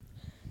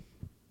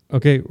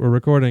Okay, we're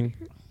recording.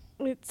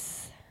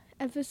 It's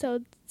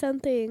episode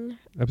something.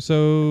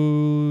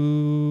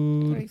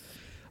 Episode... Nice.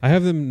 I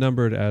have them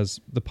numbered as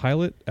the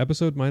pilot,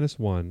 episode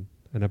 -1,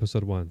 and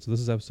episode 1. So this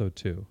is episode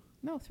 2.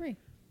 No, 3.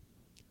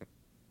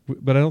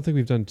 But I don't think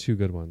we've done 2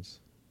 good ones.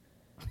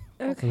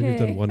 I think we've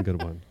done Okay. 1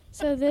 good one.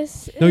 So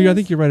this No, is... I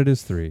think you're right. It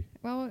is 3.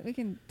 Well, we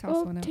can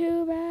toss one out.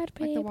 too bad,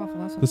 Like the Waffle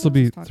House. This will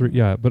be Talking 3. about.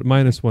 Yeah, but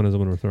 -1 is the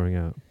one we're throwing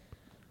out.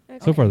 Okay.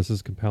 So far, this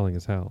is compelling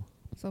as hell.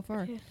 So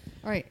far. Okay.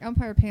 All right,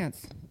 Umpire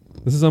Pants.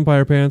 This is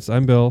Umpire Pants.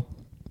 I'm Bill.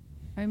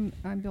 I'm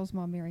Bill's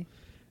mom, Mary.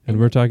 And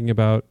we're talking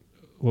about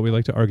what we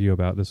like to argue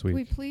about this Will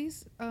we week.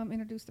 please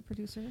introduce the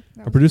producer?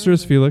 That Our was producer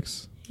is very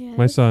Felix, Yes.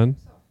 my son.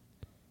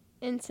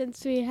 And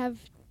since we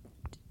have...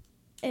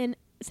 And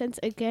since,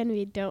 again,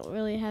 we don't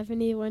really have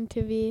anyone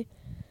to be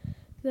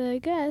the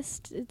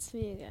guest, it's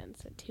me again,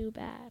 so too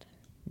bad.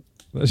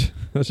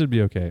 That should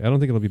be okay. I don't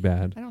think it'll be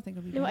bad. I don't think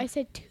it'll be No, bad. I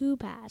said too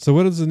bad. So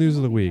what is the news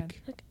of the It'll be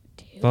week? Look,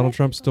 too Donald bad.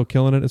 Trump's still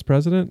killing it as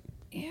president.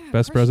 Yeah,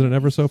 Best president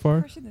ever so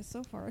far? Crushing this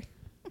so far.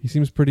 He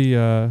seems pretty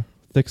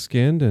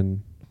thick-skinned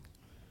and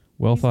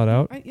well He's- thought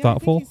out, I think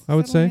thoughtful, he's I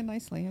would settling say. in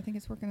nicely. I think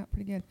it's working out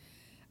pretty good.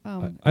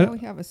 I- Now we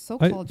have a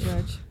so-called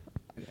judge.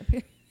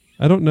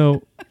 I don't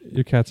know.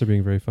 Your cats are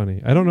being very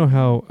funny. I don't know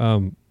how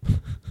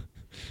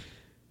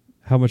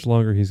how much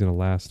longer he's going to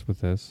last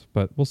with this,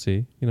 but we'll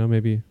see. You know,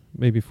 maybe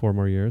 4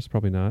 more years.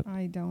 Probably not.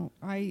 Maybe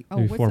Maybe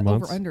what's 4 the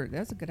months. over-under?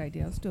 That's a good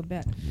idea. Let's do a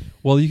bet.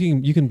 Well,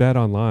 you can bet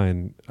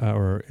online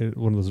or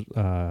one of those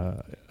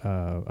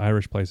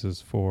Irish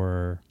places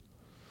for.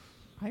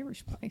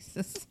 Irish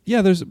places.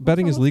 Yeah, there's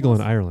betting wrong is with legal in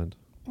those? Ireland.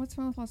 What's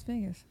wrong with Las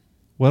Vegas?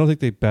 Well, I don't think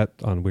they bet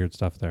on weird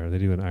stuff there. They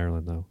do in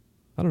Ireland though.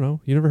 I don't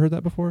know. You never heard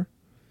that before?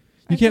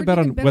 You I've can't heard bet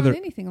you on can bet whether. on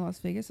anything in Las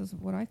Vegas is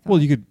what I thought. Well,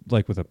 you could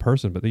like with a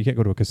person, but you can't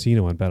go to a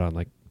casino and bet on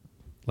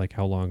like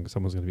how long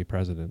someone's going to be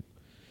president.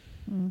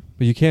 Mm.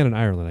 But you can in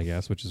Ireland, I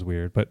guess, which is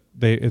weird. But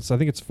I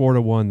think it's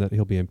 4-1 that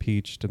he'll be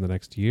impeached in the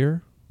next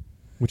year,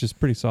 which is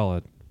pretty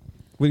solid.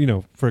 Well, you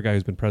know, for a guy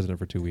who's been president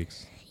for 2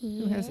 weeks.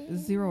 Who has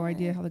zero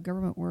idea how the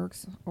government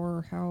works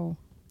or how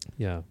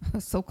Yeah,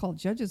 so-called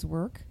judges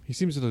work. he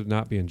seems to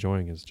not be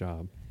enjoying his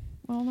job.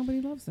 Well, nobody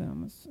loves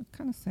them. It's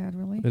kind of sad,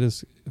 really. It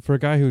is for a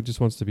guy who just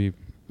wants to be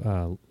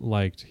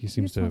liked. He He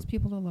seems just to. wants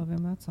people to love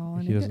him. That's all.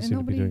 He doesn't seem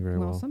to be doing very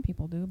well. Some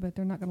people do, but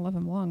they're not going to love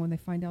him long when they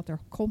find out their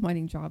coal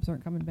mining jobs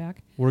aren't coming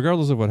back. Well,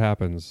 regardless of what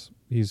happens,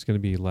 he's going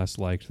to be less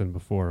liked than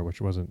before,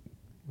 which wasn't.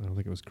 I don't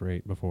think it was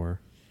great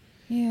before.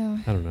 Yeah,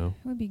 I don't know.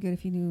 it would be good if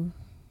he knew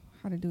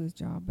how to do his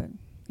job, but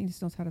he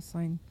just knows how to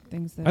sign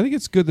things that. I think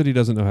it's good that he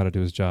doesn't know how to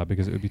do his job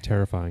because it would be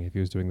terrifying if he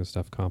was doing this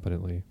stuff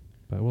competently.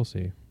 But we'll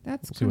see.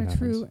 That's we'll see kind what of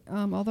true.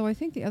 Although I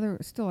think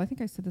I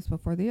think I said this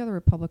before. The other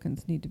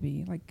Republicans need to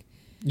be like.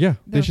 Yeah,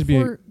 There they should are be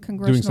 4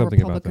 congressional something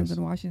about Republicans this.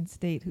 in Washington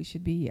State who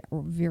should be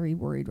very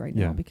worried right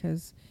Yeah. now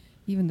because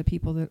even the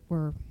people that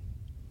were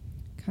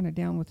kind of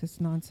down with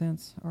this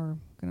nonsense are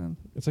going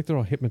It's like they're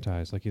all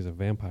hypnotized, like he's a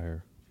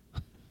vampire.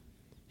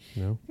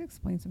 You know? to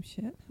explain some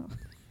shit.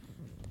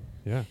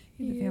 Yeah.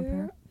 He's a Yeah.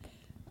 vampire.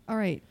 All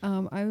right.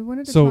 I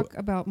wanted to So- talk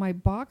about my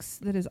box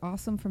that is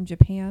awesome from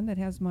Japan that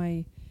has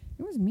my.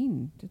 It was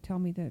mean to tell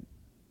me that.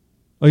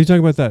 Oh, you talking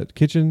about that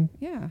kitchen?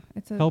 Yeah,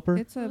 it's a Helper?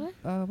 It's a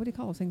what do you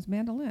call those things?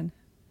 Mandolin.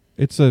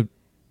 It's a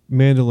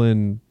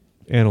mandolin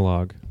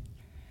analog.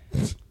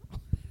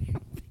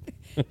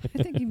 I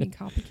think you mean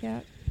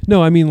copycat.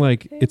 No, I mean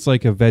like it's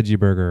like a veggie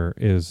burger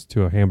is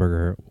to a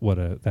hamburger what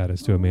that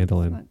is to a Oh, that's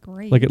mandolin. not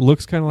great. Like it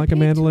looks kind of like a paid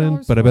mandolin,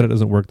 $2 but I for bet it it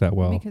doesn't work that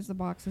well. because the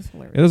box is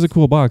hilarious. It is a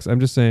cool box. I'm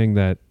just saying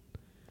that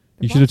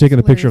The you should have box is taken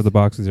a picture of hilarious. the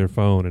box with your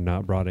phone and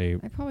not brought a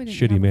I probably didn't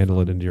shitty have a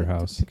mandolin phone into your that took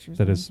house pictures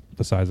that of is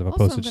the size of a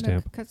also, postage I'm gonna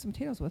stamp. cut some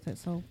potatoes with it.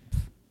 So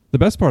The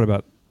best part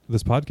about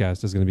this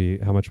podcast is going to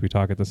be how much we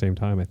talk at the same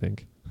time, I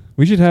think.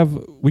 We should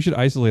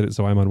isolate it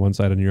so I'm on one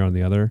side and you're on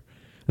the other, and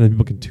then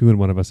people can tune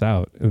one of us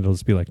out, and it'll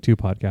just be like 2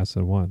 podcasts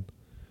in one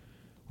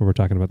where we're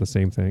talking about the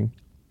same thing.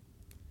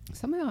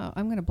 somehow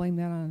I'm going to blame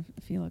that on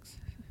Felix.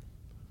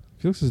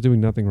 Felix is doing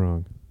nothing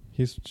wrong.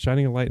 He's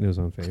shining a light in his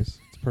own face.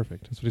 It's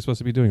perfect. That's what he's supposed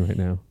to be doing right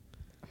now.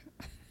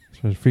 He's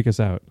trying to freak us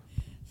out.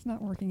 It's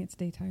not working. It's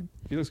daytime.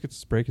 Felix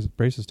gets his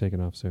braces taken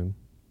off soon.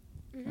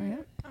 Oh, yeah?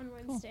 On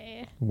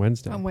Wednesday.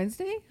 Wednesday. On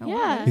Wednesday? Oh,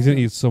 Yeah. wow. He's going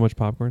to eat so much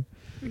popcorn.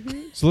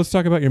 Mm-hmm. So let's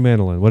talk about your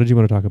mandolin. What did you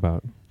want to talk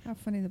about? How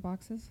funny the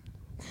box is.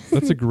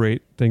 That's a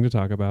great thing to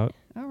talk about.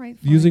 All right.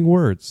 Fine. Using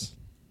words.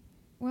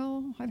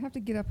 Well, I'd have to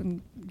get up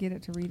and get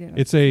it to read it.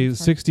 It's a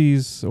Sorry.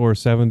 60s or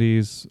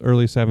 70s,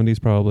 early 70s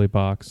probably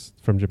box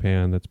from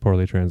Japan that's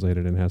poorly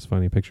translated and has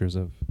funny pictures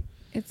of.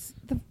 It's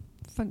the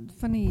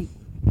funny,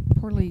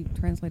 poorly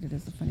translated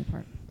is the funny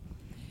part.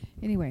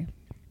 Anyway.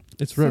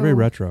 It's very So-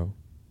 retro.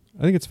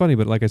 I think it's funny,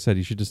 but like I said,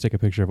 you should just take a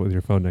picture of it with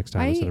your phone next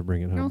time instead of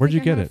bringing it I home. don't Where'd you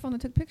think I get had a it? phone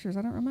that took pictures.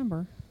 I don't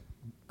remember.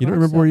 You don't Garage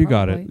remember where sale, you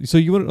got probably. it. So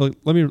you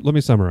want let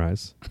me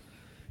summarize.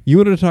 You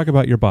wanted to talk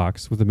about your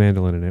box with the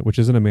mandolin in it, which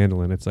isn't a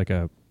mandolin. It's like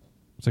a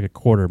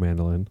quarter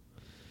mandolin.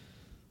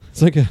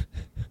 It's like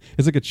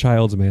a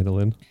child's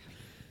mandolin,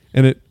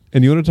 and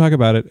you want to talk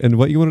about it. And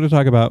what you wanted to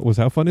talk about was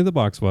how funny the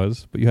box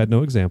was, but you had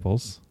no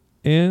examples,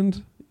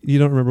 and you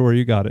don't remember where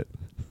you got it.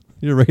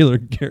 You're regular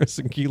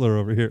Garrison Keeler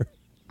over here.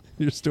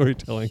 Your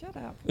storytelling. Shut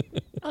up.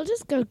 I'll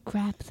just go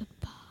grab the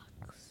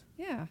box.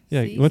 Yeah.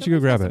 Yeah, See, why don't you go someone's got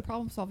grab some it?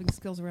 problem-solving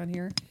skills around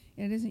here,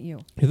 and it isn't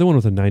you. You're the one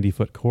with a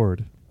 90-foot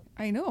cord.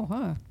 I know,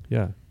 huh?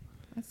 Yeah.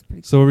 That's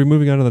pretty. So are we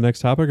moving on to the next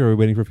topic, or are we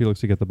waiting for Felix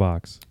to get the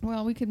box?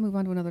 Well, we could move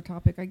on to another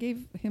topic. I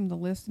gave him the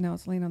list, and now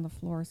it's laying on the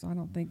floor, so I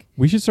don't think.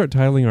 We should start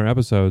titling our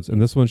episodes,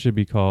 and this one should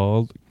be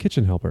called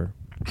Kitchen Helper.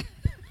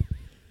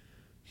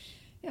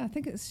 Yeah, I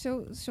think it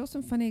show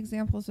some funny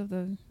examples of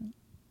the.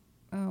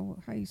 How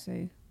you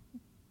say?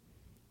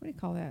 What do you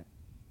call that?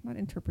 Not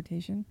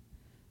interpretation.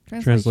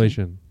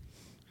 Translation.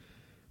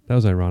 That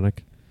was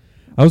ironic.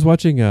 I was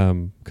watching,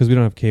 because we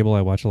don't have cable,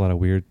 I watch a lot of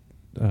weird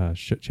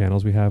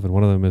channels we have, and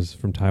one of them is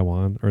from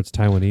Taiwan, or it's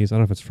Taiwanese. I don't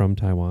know if it's from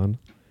Taiwan.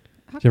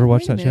 How Do you ever come-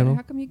 watch wait a that minute, channel?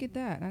 How come you get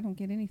that? I don't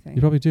get anything.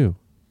 You probably do.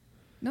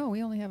 No,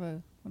 we only have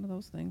one of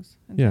those things.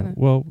 Yeah, Antenna.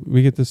 well,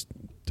 we get this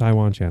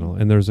Taiwan channel,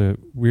 and there's a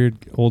weird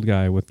old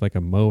guy with like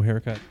a Mo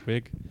haircut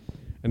wig,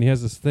 and he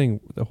has this thing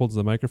that holds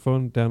the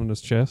microphone down on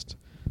his chest,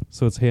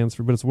 so it's hands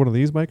free, but it's one of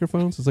these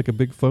microphones. It's like a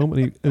big foam,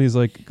 and he's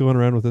like going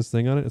around with this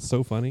thing on it. It's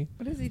so funny.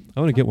 What is he? I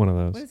want to get one of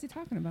What those. is he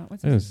talking about?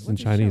 What's I know his- it's in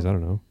what's his Chinese. show? I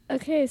don't know.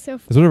 Okay, so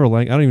It's whatever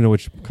language. I don't even know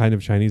which kind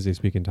of Chinese they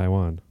speak in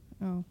Taiwan.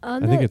 Oh,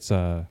 on I think the- it's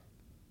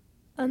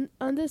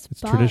on this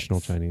it's box, traditional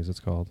Chinese. It's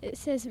called. It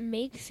says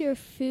makes your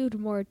food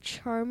more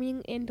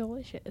charming and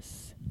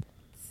delicious.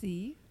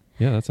 see,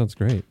 Yeah, that sounds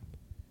great.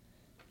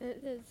 It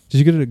says, Did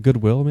you get it at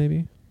Goodwill?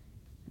 Maybe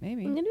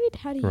maybe. I'm gonna read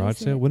how to garage use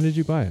sale. it. When did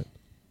you buy it?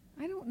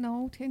 I don't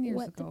know. 10 years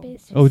What the ago.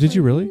 basics Oh, did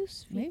you are really?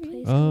 used, Maybe.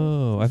 replace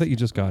Oh, I thought you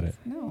just got it.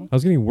 No. I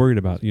was getting worried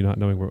about you not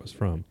knowing where it was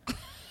from.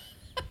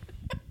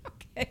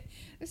 Okay,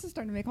 this is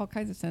starting to make all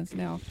kinds of sense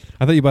now.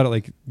 I thought you bought it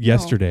like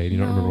yesterday and you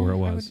don't remember No, where it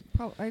I was.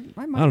 would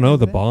I might I don't know, remember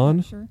the that, I'm not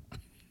Bon? Sure.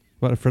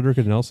 What, Frederick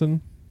and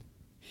Nelson?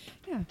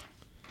 Yeah.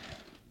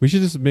 We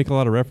should just make a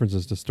lot of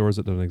references to stores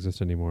that don't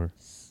exist anymore.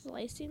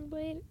 Slicing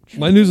blade.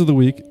 My news of the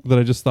trimming week blade. that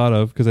I just thought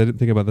of, because I didn't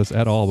think about this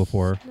at all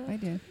before, I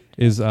did.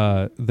 is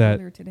that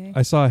Earlier today.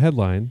 I saw a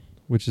headline,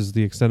 which is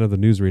the extent of the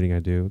news reading I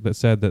do, that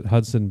said that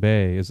Hudson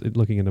Bay is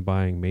looking into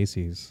buying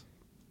Macy's.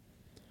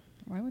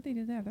 Why would they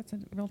do that? That's a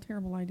real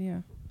terrible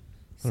idea.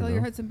 I don't Sell your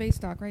know. Hudson Bay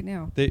stock right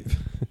now. They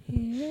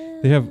Yeah.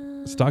 they have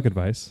stock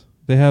advice.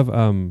 They have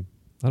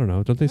I don't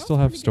know. Don't they That still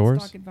was have pretty good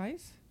stores? Stock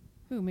advice.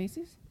 Who,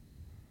 Macy's?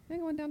 They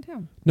go on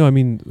downtown. No, I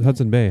mean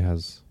Hudson Bay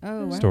has.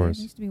 Oh, wow. Stores.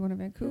 There used to be one in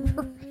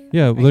Vancouver.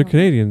 Yeah, well, I they're don't know.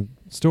 Canadian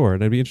store,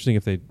 and it'd be interesting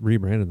if they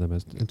rebranded them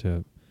as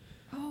into.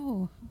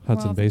 Oh,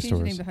 Hudson well, if Bay they changed the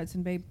stores. name to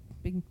Hudson Bay.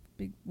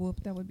 Big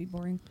whoop. That would be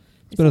boring.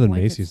 It's better than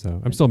Macy's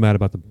though. I'm still mad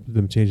about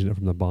them changing it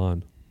from the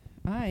Bon.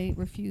 I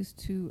refuse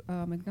to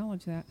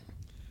acknowledge that.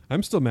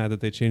 I'm still mad that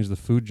they changed the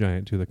food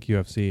giant to the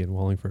QFC in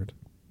Wallingford.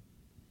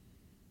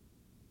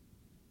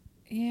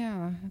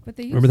 Yeah, but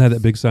they used Remember they had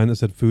that big sign that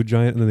said food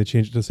giant, and then they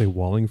changed it to say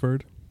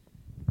Wallingford?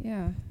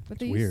 Yeah, but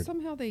they It's weird.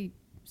 somehow they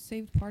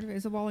saved part of it.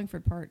 It's the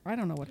Wallingford part. I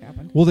don't know what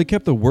happened. Well, they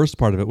kept the worst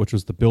part of it, which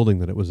was the building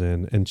that it was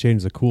in, and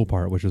changed the cool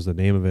part, which was the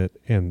name of it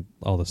and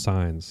all the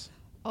signs.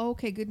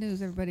 Okay, good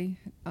news, everybody.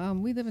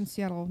 We live in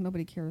Seattle.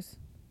 Nobody cares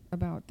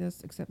about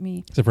this except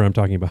me. Except for I'm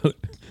talking about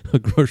a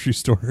grocery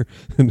store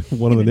in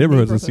one of the In a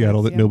neighborhoods in neighborhood,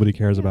 Seattle that yeah. nobody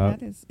cares Yeah, about.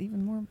 That is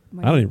even more.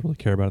 I don't even really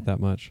care about it that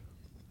much.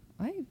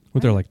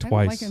 Went there like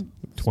twice,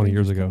 20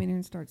 years ago. Come in here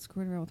and start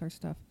screwing around with our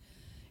stuff.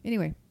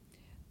 Anyway,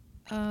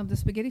 the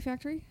Spaghetti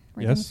Factory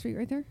right down the Yes. street,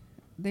 right there.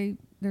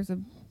 There's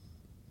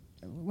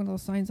one of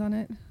those signs on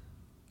it,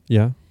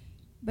 Yeah.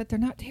 but they're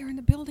not tearing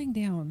the building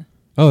down.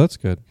 Oh, that's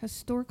good.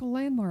 Historical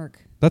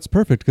landmark. That's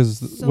perfect,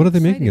 because So what are they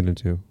making it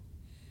excited. into?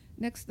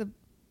 Next,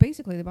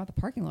 basically they bought the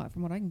parking lot.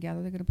 From what I can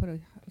gather, they're going to put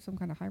some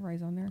kind of high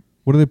rise on there.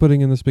 What are they putting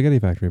in the Spaghetti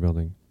Factory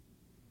building?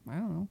 I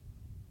don't know.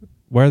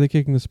 Why are they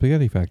kicking the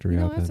Spaghetti Factory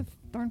out That's then?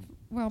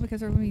 because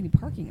they're going to need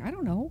parking. I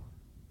don't know.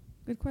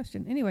 Good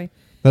question. Anyway,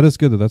 That is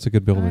good, though. That's a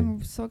good building.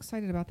 I'm so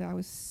excited about that. I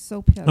was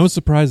so pissed. I was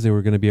surprised they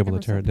were going to be able to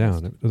Ever tear so it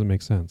down. pissed. It doesn't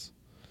make sense.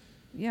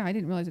 Yeah, I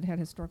didn't realize it had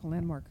historical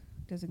landmark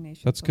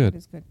designation. That's so good. That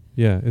is good.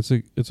 Yeah,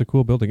 it's a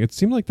cool building. It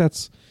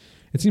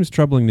seems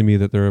troubling to me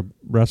that there are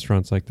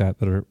restaurants like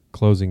that are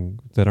closing,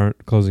 that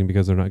aren't closing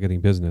because they're not getting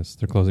business.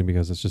 They're closing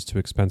because it's just too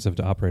expensive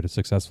to operate a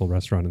successful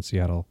restaurant in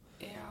Seattle,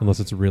 unless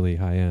it's really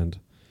high end.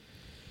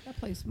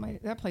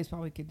 That place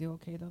probably could do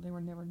okay though. They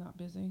were never not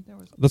busy.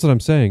 That's what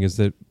I'm saying, is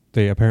that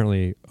they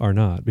apparently are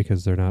not,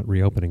 because they're not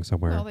reopening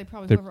somewhere. Well, they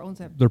probably Their- whoever owns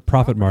that. Their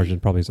profit property- margin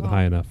probably isn't well,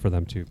 high enough for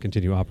them to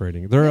continue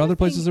operating. There are The other other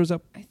places. thing- There's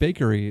a I think-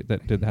 bakery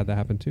that had that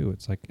happen too.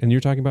 It's like, and you're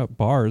talking about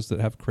bars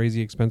that have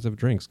crazy expensive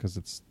drinks because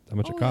it's how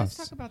much it Let's costs.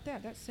 talk about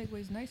that. That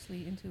segues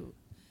nicely into.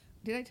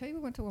 Did I tell you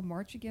we went to a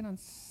march again on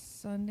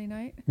Sunday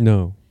night?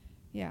 No,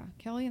 Yeah,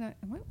 Kelly and I.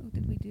 What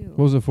did we do? what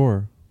was it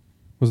for?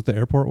 Was it the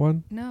airport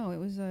one? No, it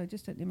was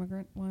just an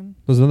immigrant one.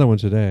 There's another one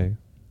today.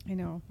 I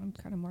know. I'm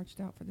kind of marched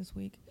out for this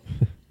week.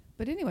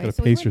 But anyway, Gotta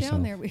so we pace went down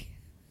yourself. there. We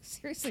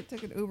seriously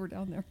took an Uber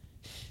down there.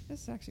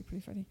 This is actually pretty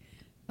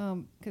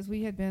funny. Because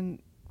we had been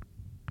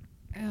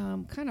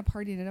kind of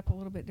partying it up a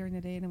little bit during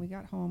the day, and then we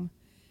got home.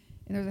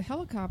 And there was a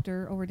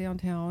helicopter over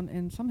downtown,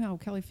 and somehow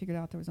Kelly figured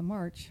out there was a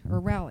march or a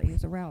rally. It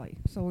was a rally.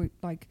 So we,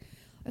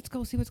 let's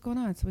go see what's going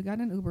on. So we got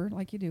an Uber,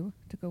 like you do,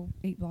 to go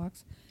 8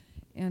 blocks.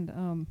 And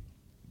You're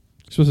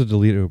supposed to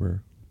delete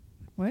Uber.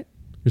 What?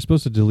 You're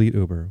supposed to delete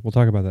Uber. We'll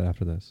talk about that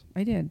after this.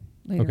 I did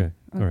later. Okay.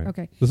 All right.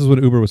 Okay. This is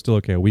when Uber was still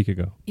okay a week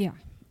ago. Yeah.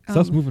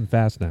 Stuff's moving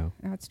fast now.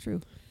 That's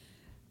true.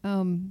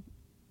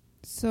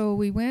 So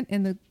we went,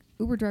 and the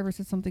Uber driver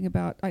said something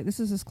about, this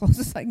is as close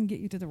as I can get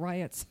you to the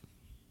riots.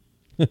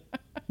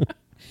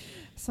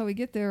 So we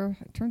get there.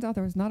 It turns out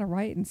there was not a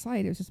riot in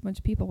sight. It was just a bunch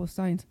of people with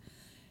signs.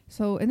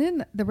 So, and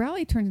then the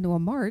rally turned into a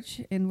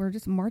march, and we're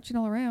just marching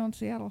all around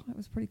Seattle. It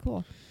was pretty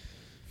cool.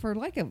 For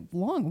like a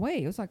long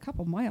way. It was like a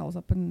couple miles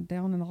up and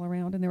down and all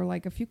around. And there were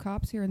like a few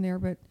cops here and there,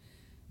 but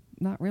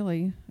not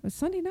really. It was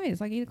Sunday night. It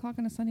was like 8 o'clock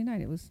on a Sunday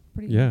night. It was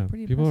pretty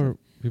People impressive.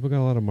 people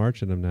got a lot of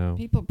march in them now.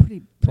 People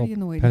pretty all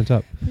annoyed. Pent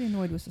up. Pretty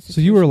annoyed with the situation.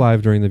 So you were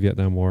alive during the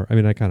Vietnam War. I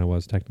mean, I kind of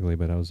was technically,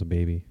 but I was a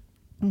baby.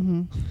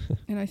 Mm-hmm.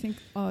 And I think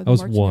the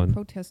was marching one. and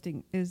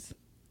protesting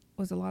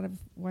was a lot of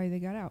why they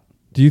got out.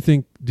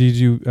 Did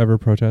you ever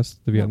protest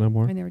the No, Vietnam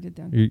War? I never did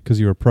that. Because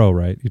you were pro,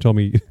 right? You told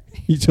me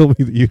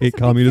that you hate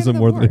communism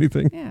more than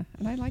anything. Yeah,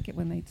 and I like it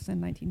when they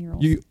send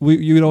 19-year-olds.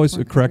 You would always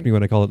foreign correct country. me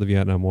when I call it the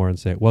Vietnam War and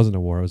say it wasn't a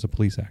war; it was a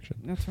police action.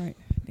 That's right.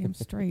 Damn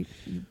straight.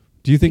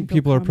 Do you think Bingo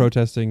people are commie.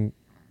 protesting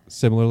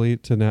similarly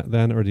to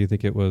then, or do you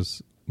think it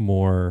was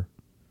more?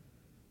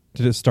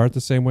 Did it start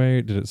the same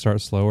way? Did it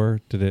start slower?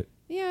 Did it?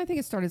 Yeah, I think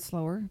it started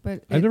slower,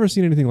 but I've never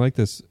seen anything like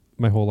this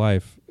my whole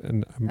life,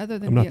 and other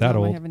than I'm not Vietnam, that I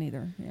old. haven't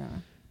either. Yeah.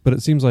 But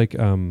it seems like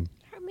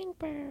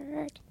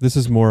Hummingbird. this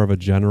is more of a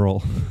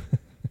general,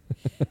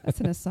 That's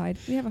an aside.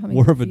 We have a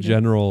hummingbird more of a feeder.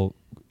 general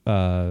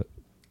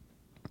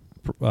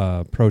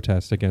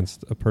protest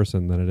against a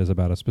person than it is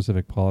about a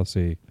specific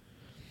policy,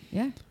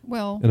 Yeah.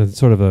 Well, and it's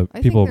sort of a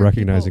think people there are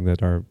recognizing people-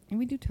 that our and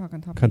we do talk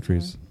on top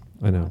countries. of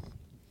each I other. know.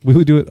 We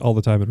would do it all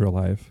the time in real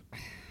life.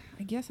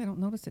 I guess I don't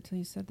notice it till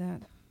you said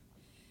that.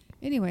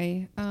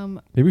 Anyway,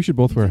 Maybe we should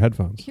both Did wear you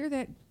headphones. hear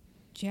that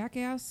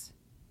jackass?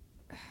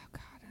 Oh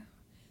God,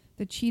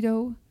 the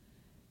Cheeto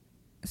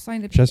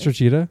signed a Chester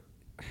Cheetah?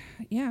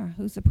 Yeah,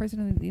 who's the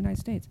president of the United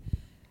States,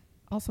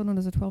 also known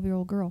as a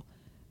 12-year-old girl,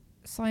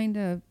 signed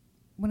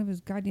one of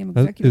his goddamn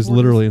That executive is orders.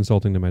 literally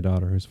insulting to my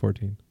daughter, who's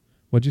 14.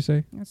 What'd you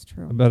say That's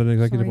true. about an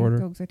executive Sorry, order?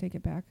 Gogs, I take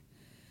it back.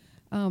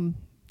 God,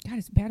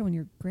 it's bad when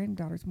your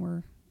granddaughter's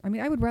more. I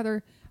mean, I would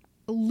rather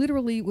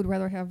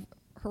have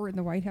her in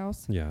the White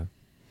House. Yeah.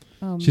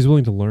 Um, She's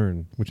willing to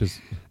learn, which is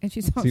and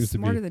she's seems to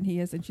smarter be- than he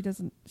is, and she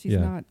doesn't. She's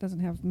Yeah. doesn't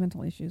have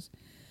mental issues.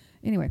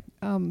 Anyway,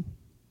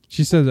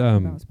 she said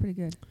that was pretty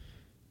good.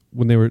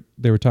 when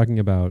they were talking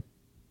about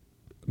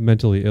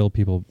mentally ill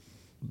people,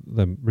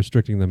 them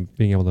restricting them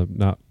being able to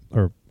not,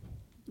 or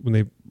when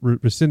they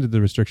rescinded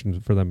the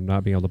restriction for them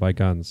not being able to buy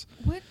guns.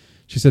 What?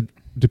 She said,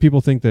 "Do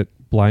people think that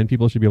blind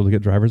people should be able to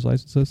get driver's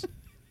licenses?"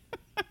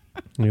 I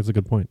think it's a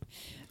good point.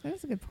 That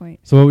is a good point.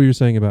 So what were you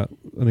saying about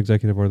an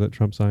executive order that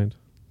Trump signed?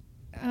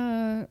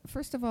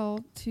 First of all,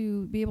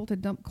 to be able to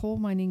dump coal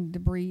mining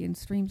debris in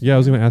streams. Yeah, I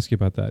was going to ask you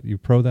about that. You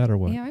pro that or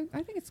what? Yeah,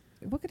 I think it's.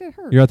 What could it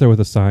hurt? You're out there with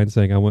a sign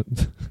saying, "I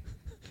want,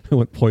 I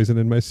want poison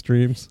in my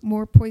streams."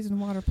 More poison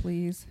water,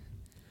 please.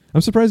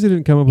 I'm surprised they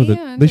didn't come up with it.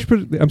 And They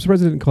should. I'm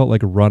surprised they didn't call it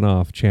like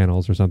runoff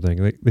channels or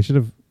something. They should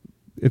have.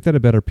 If they had a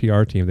better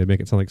PR team, they'd make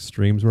it sound like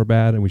streams were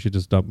bad and we should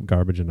just dump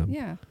garbage in them.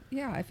 Yeah.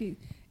 If you.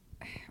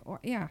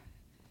 Yeah.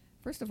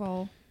 First of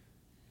all,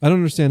 I don't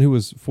understand who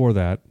was for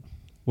that.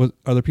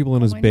 Are there people in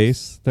Coal his miners?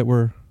 base that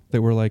were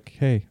like,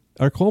 "Hey,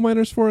 are coal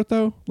miners for it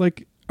though?"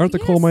 Like, aren't the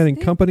coal Yes, mining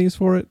they- companies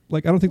for it?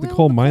 Like, I don't think the Well,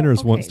 coal the coal-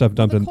 miners want okay, stuff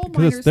dumped the in coal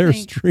because it's miners their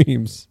think-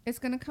 streams. it's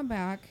going to come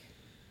back.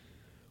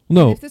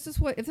 No, If this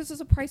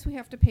is a price we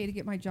have to pay to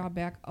get my job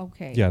back,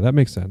 okay. yeah, that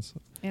makes sense.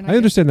 And I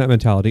understand that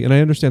mentality, and I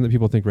understand that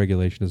people think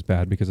regulation is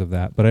bad because of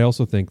that. But I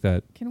also think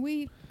that Can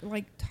we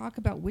talk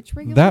about which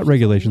regulation? That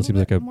regulation seems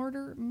like a-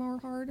 more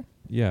hard.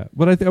 yeah.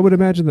 But I would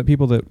imagine that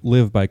people that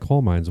live by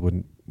coal mines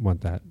wouldn't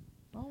want that.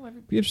 Oh,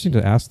 Be interesting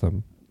to ask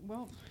them.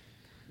 well,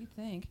 you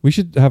think? We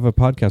should have a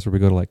podcast where we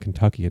go to like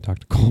Kentucky and talk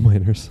to coal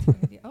miners.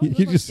 Oh, You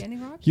you just-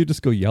 Standing Rock. You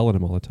just go yell at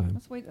them all the time.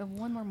 Let's wait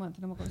one more month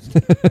and then we'll go. To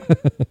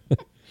Standing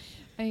Rock.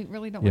 I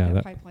really don't Yeah, want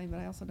that that- pipeline, but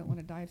I also don't want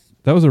to dive.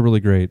 That was a really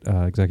great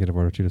executive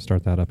order too to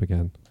start that up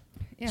again.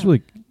 Yeah, It's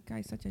really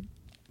guy's such a.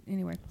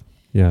 Anyway,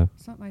 yeah.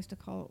 it's not nice to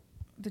call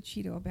the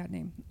Cheeto a bad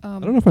name. I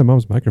don't know if my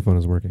mom's microphone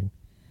is working.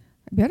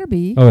 Better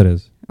be. Oh, it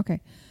is.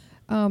 Okay.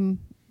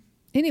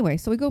 Anyway,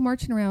 so we go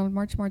marching around,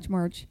 march,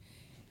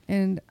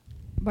 and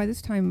by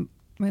this time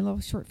my little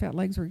short fat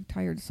legs were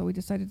tired, so we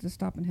decided to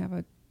stop and have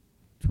a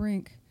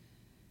drink.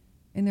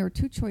 And there were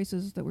two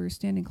choices that we were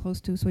standing close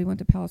to, so we went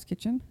to Palace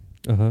Kitchen.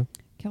 Uh huh.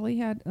 Kelly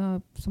had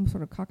some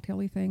sort of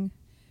cocktail-y thing.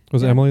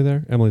 Was Yeah. Emily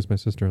there? Emily's my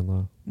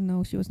sister-in-law.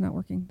 No, she was not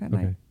working that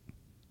Okay. night.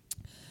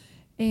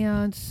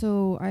 And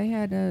so I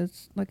had a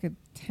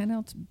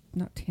 10-ounce,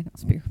 not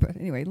 10-ounce beer, but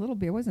anyway, a little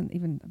beer. It wasn't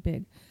even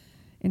big.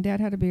 And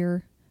Dad had a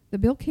beer. The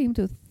bill came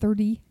to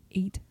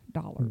 $38.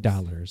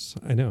 Dollars.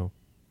 I know.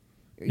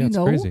 Yeah, You it's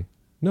know? crazy.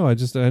 No, I know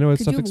it's Could stuff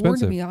you have expensive.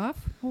 warned me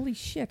off? Holy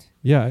shit.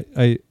 Yeah,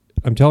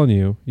 I'm telling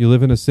you, you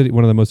live in a city,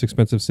 one of the most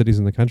expensive cities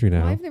in the country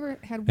now, Well, I've never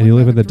had one and you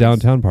live in round the of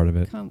drinks downtown part of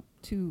it. come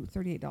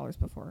 $38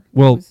 before.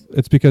 Well, It was-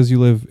 it's because you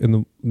live in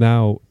the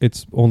now.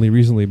 It's only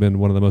recently been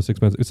one of the most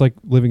expensive. It's like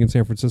living in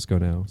San Francisco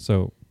now.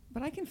 So,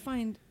 but I can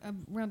find a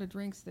round of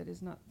drinks that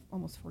is not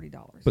almost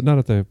 $40. but not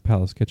at the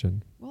Palace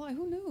Kitchen. Well,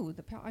 who knew?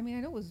 I mean,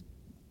 I know it was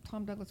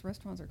Tom Douglas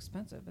restaurants are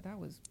expensive, but that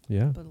was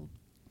Yeah, but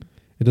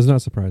it does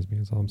not surprise me.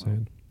 Is all I'm Well,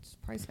 saying.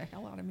 surprised the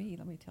hell out of me.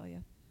 Let me tell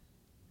you.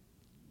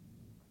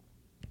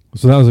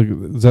 So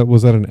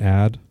was that an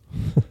ad?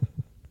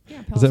 Yeah,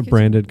 Is Palace that Kitchen.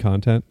 branded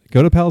content?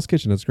 Go to Palace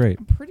Kitchen. It's great.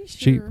 I'm pretty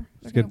Cheap. sure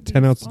It's they're got gonna be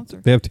 10 a ounce.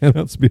 sponsor. They have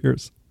 10-ounce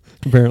beers.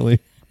 Apparently.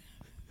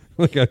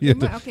 Like how you had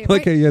to, Okay,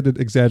 like how you had to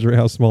exaggerate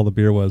how small the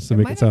beer was to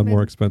make might it sound have more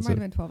been- expensive. It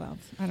might have been 12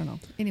 ounce. I don't know.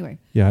 Anyway,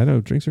 Yeah, I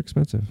know drinks are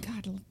expensive.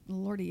 God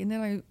lordy. And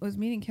then I was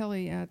meeting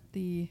Kelly at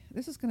the.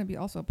 This is going to be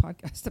also a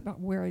podcast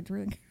about where I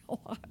drink a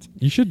lot.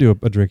 You should do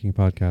a drinking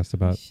podcast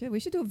about. We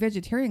should do a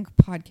vegetarian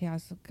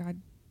podcast. God.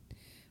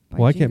 by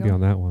Well, I can't be jingo.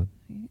 on that one.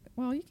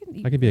 Well, you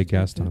can. I can be a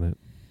guest on it.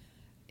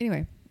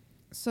 Anyway,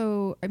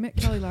 so I met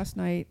Kelly last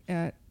night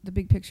at the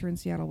Big Picture in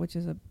Seattle, which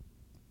is a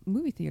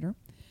movie theater,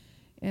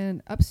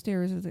 and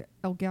upstairs is the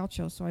El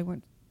Gaucho. So I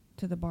went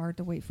to the bar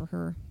to wait for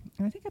her,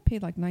 and I think I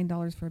paid like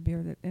 $9 for a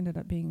beer that ended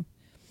up being.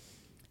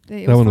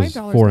 It That was one was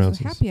 $5 4 'cause it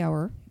was ounces. happy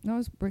hour. No, it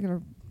was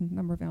regular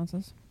number of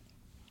ounces.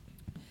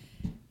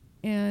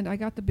 And I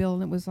got the bill,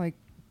 and it was like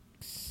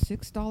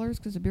 $6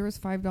 because the beer was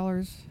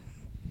 $5,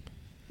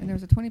 and there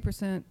was a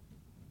 20%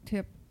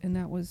 tip, and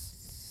that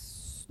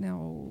was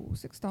now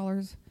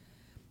 $6.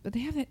 But they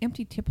have that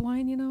empty tip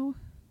line, you know.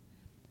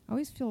 I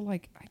always feel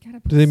like I gotta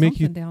put Do they something make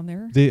you- down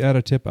there. They add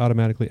a tip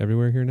automatically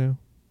everywhere here now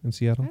in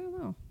Seattle. I don't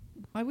know.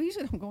 We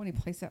usually don't go any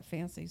place that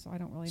fancy, so I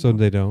don't really So know.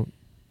 they don't.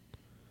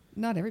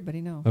 Not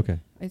everybody, no. Okay.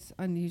 It's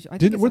unusual.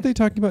 Weren't they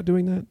talking about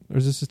doing that, or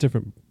is this just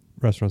different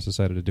restaurants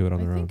decided to do it on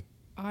I their own? think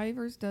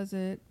Ivers does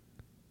it.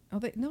 Oh,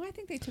 I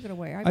think they took it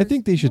away. I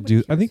think they should nobody do.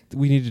 I cares. think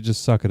we need to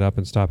just suck it up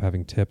and stop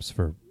having tips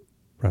for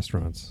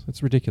restaurants.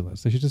 It's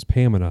ridiculous. They should just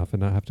pay them enough and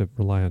not have to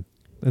rely on.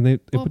 And they.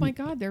 Oh my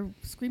God, they're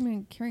screaming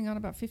and carrying on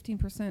about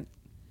 15%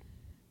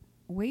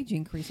 wage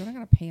increase. They're not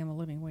going to pay him a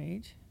living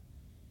wage.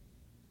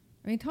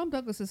 I mean, Tom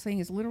Douglas is saying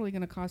it's literally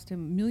going to cost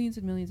him millions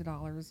and millions of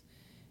dollars.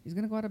 He's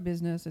going to go out of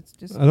business. It's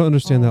just. I don't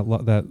understand all-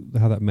 that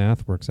how that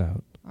math works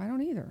out. I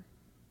don't either.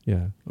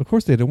 Yeah, of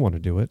course they don't want to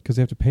do it because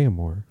they have to pay him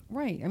more.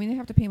 Right. I mean, they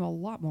have to pay him a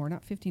lot more,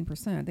 not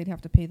 15%. They'd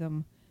have to pay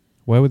them.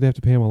 Why would they have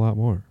to pay him a lot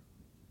more?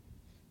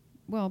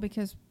 Well,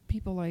 because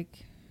people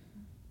like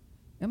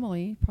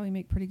Emily probably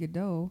make pretty good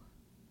dough.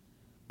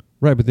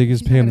 Right, but they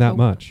just She's pay not him gonna that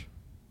go- much,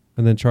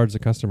 and then charge the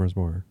customers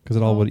more because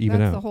it all would even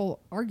that's out. the whole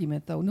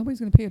argument, though. Nobody's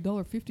going to pay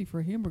 $1.50 for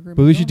a hamburger. at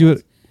But we should do it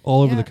McDonald's.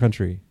 all over Yeah. the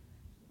country.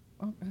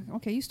 Oh,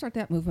 okay, you start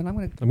that movement. I'm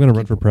going I'm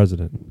run for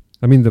president.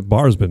 I mean, the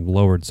bar's been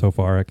lowered so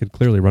far. I could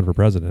clearly run for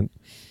president.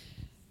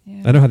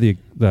 Yeah. I know how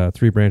the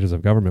three branches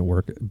of government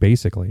work,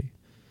 basically.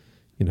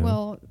 You know,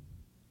 Well,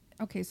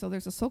 okay, so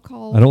there's a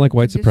so-called. I don't like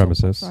white judicial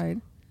supremacists. side,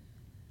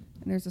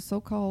 and there's a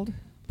so-called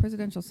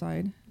presidential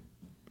side,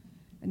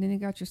 and then you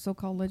got your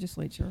so-called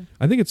legislature.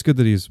 I think it's good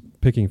that he's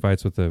picking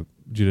fights with the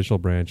judicial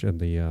branch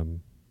and the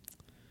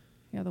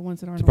Yeah, the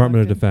ones that aren't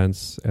Department of elected.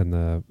 Defense and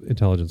the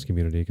intelligence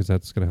community because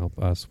that's going to help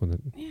us when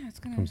it. Yeah, it's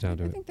gonna comes down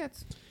to I it. think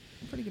that's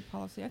a pretty good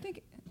policy. I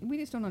think we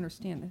just don't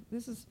understand it.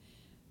 This is.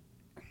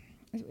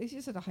 It's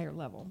just at a higher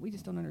level. We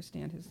just don't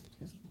understand his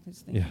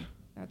thinking. Yeah.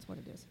 That's what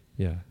it is.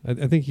 Yeah, I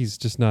think he's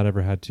just not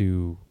ever had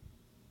to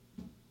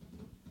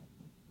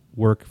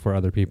work for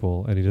other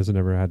people, and he doesn't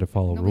ever had to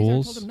follow Nobody's ever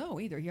rules. told him no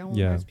either. He only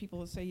Yeah. has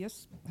people to say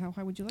yes. How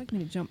high would you like me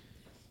to jump?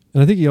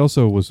 And I think he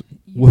also was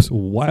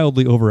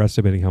wildly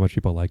overestimating how much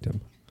people liked him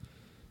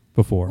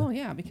before. Well,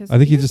 yeah, because I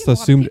think he does just get a lot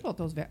of assumed- people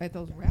at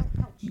those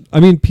rallies. I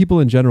mean, people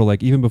in general,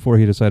 like even before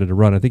he decided to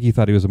run, I think he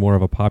thought he was more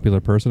of a popular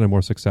person and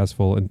more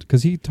successful, and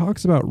because he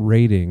talks about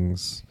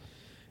ratings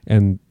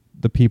and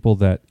the people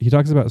that he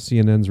talks about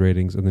CNN's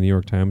ratings and the New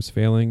York Times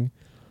failing,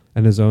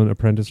 and his own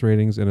Apprentice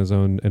ratings and his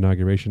own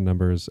inauguration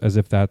numbers, as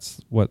if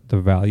that's what the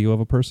value of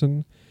a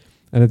person.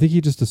 And I think he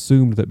just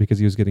assumed that because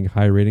he was getting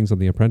high ratings on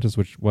The Apprentice,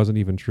 which wasn't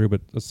even true,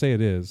 but let's say it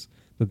is,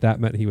 that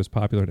meant he was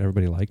popular and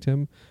everybody liked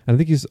him. And I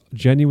think he's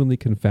genuinely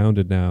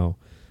confounded now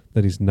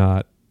that he's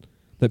not,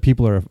 that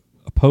people are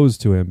opposed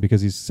to him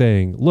because he's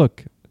saying,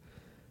 look,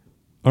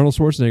 Arnold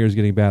Schwarzenegger is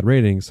getting bad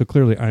ratings, so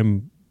clearly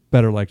I'm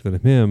better liked than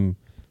him,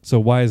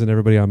 so why isn't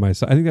everybody on my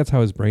side? I think that's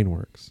how his brain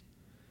works.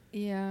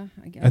 Yeah,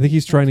 I think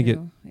he's so trying to get-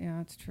 too. Yeah,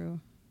 it's true.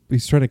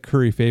 He's trying to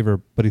curry favor,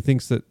 but he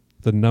thinks that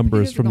the But he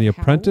numbers doesn't from know The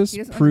how. Apprentice He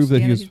doesn't prove that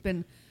he understand was... He's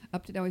been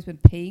up to now. He's been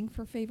paying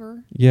for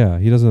favor. Yeah,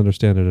 he doesn't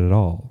understand it at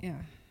all, Yeah,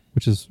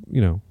 which is,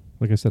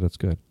 like I said, it's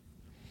good.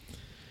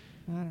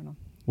 I don't know.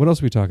 What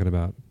else are we talking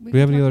about? Do we can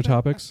have any talk other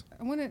about- topics?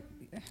 I want to.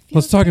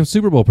 Let's talk of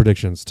Super Bowl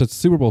predictions.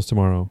 Super Bowl's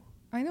tomorrow.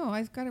 I know.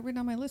 I've got it written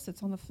on my list.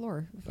 It's on the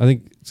floor. I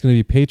think it's going to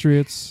be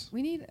Patriots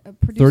We need a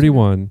producer.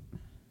 31,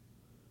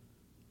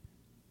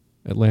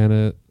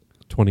 Atlanta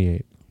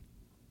 28.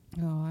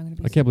 Oh, I'm gonna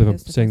be. I so can't believe I'm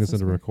pissed if saying that's this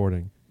into good.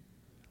 recording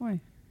Why?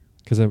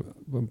 because I'm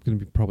going to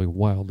be probably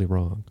wildly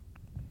wrong.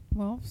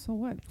 Well, so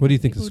what? What do you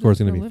think the People score is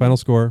do it going to for a be? Final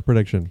score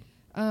prediction.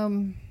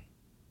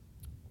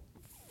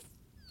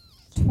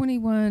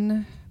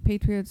 21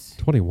 Patriots.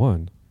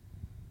 21.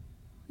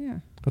 Yeah.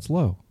 That's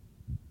low.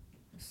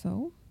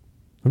 So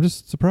I'm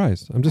just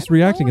surprised. I'm just I don't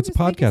know, reacting. I'm It's a just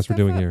making podcast we're stuff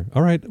doing up. here.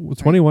 All right. Well,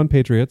 21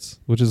 Patriots,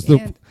 which is the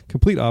And-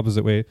 complete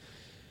opposite way.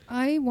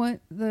 I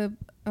want the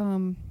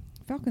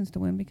Falcons to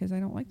win because I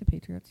don't like the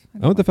Patriots.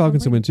 I want the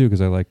Falcons to win too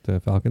because I like the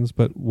Falcons.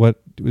 But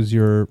what was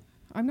your...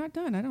 I'm not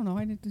done. I don't know.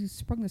 I just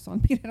sprung this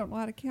on me. I don't know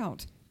how to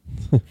count.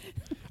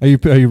 Are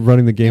you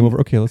running the game And- over?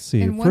 Okay, let's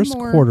see. and one First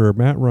more- quarter,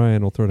 Matt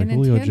Ryan will throw to And then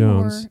Julio 10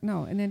 Jones.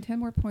 and then 10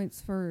 more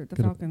points for the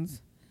Gonna-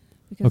 Falcons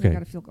because Okay. they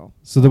got a field goal.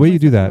 So the way you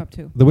do Otherwise, that, that's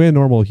up to. the way a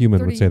normal human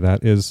would 30. say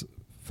that is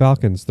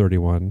Falcons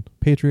 31,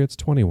 Patriots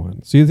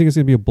 21. So you think it's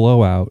going to be a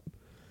blowout?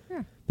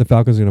 Yeah. The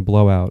Falcons are going to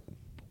blow out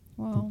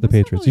Well, the that's not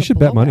Patriots. really You a should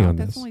bet money blowout. on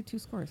That's this. only 2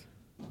 scores.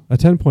 A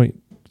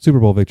 10-point Super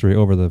Bowl victory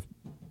over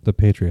the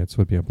Patriots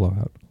would be a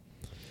blowout.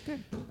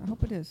 Good. I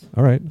hope it is.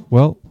 All right.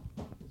 Well,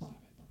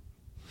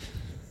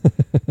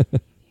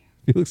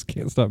 Felix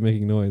can't stop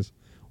making noise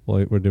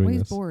while we're doing Well,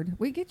 he's this. bored.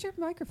 We get your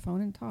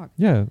microphone and talk.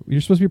 Yeah,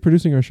 you're supposed to be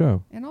producing our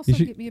show. And also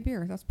should- get me a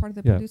beer. That's part of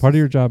the Yeah, producers. part of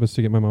your job is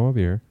to get my mom a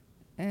beer.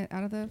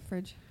 Out of the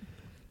fridge.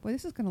 Boy,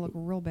 this is going to look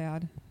real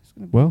bad. It's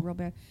going to be Well- real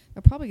bad.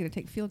 They're probably going to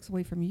take Felix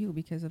away from you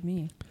because of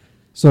me.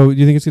 So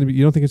you think it's going to be?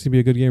 You don't think it's going to be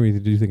a good game, or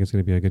do you think it's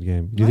going to be a good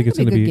game? Do you I think it's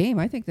going to a good be? game?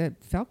 I think the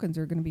Falcons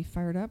are going to be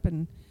fired up,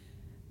 and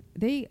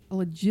they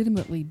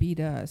legitimately beat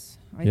us.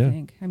 I Yeah.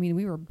 think. I mean,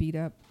 we were beat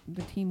up.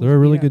 The team. Was They're a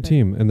really beat good up,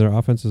 team, and their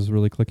offense is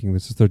really clicking.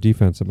 This is their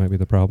defense that might be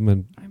the problem.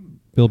 And I'm,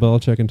 Bill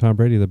Belichick and Tom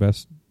Brady, the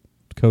best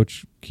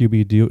coach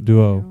QB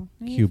duo.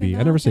 QB.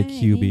 I never say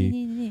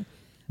QB.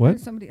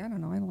 What? Somebody. I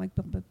don't know. I don't like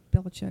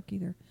Belichick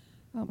either.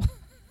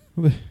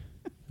 All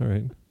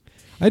right.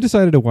 I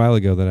decided a while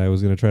ago that I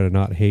was going to try to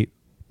not hate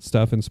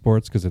stuff in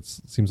sports because it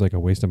seems like a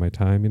waste of my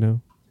time, you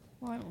know?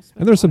 Well, I don't spend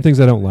And there's a some lot of things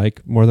I time don't on it.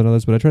 like more than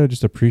others, but I try to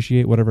just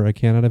appreciate whatever I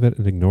can out of it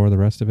and ignore the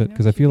rest of it Yeah,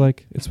 because I should feel be.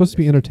 like it's supposed to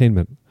be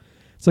entertainment.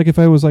 It's like if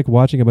I was like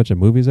watching a bunch of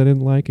movies I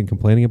didn't like and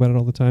complaining about it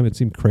all the time, it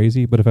seemed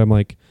crazy. But if I'm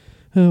like,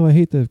 oh, I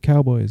hate the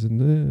Cowboys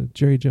and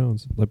Jerry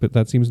Jones, like, but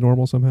that seems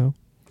normal somehow.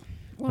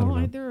 Well,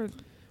 know. there.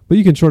 But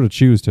you can sort of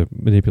choose to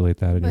manipulate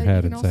that in But your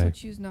head you can and also say,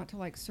 choose not to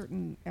like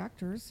certain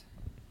actors.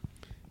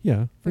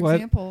 yeah. For Well,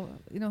 example,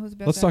 you know who's the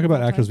best? let's talk actor of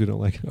about all actors time? we don't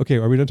like. Okay,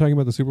 are we done talking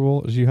about the Super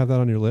Bowl? Do you have that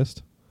on your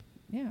list?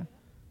 Yeah.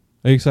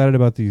 Are you excited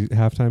about the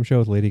halftime show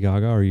with Lady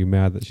Gaga, or are you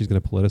mad that she's going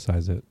to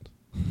politicize it?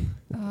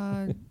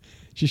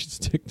 She should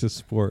stick to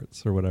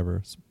sports or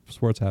whatever.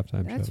 Sports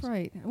halftime That's shows.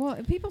 right. Well,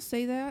 people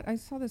say that. I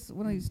saw this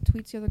one of these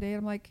tweets the other day. And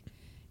I'm like,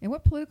 and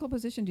what political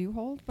position do you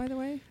hold, by the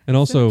way? And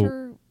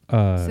also,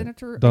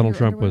 Senator Donald under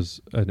Trump underwear?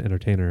 was an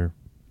entertainer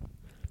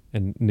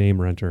and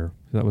name renter.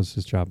 That was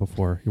his job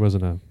before. He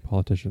wasn't a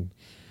politician.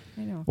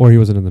 I know. Or he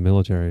wasn't in the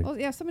military. Oh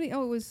yeah, somebody.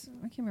 Oh, it was.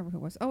 I can't remember who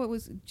it was. Oh, it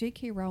was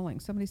J.K. Rowling.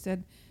 Somebody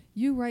said,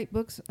 "You write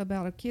books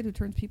about a kid who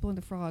turns people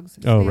into frogs.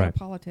 Stay out right. of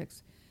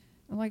politics."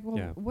 I'm like, well,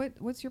 Yeah.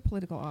 what's your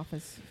political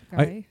office,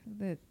 guy?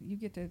 That you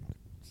get to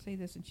say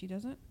this and she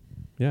doesn't?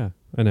 Yeah,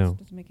 I know.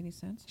 Doesn't make any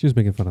sense. She was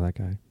making fun of that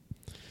guy.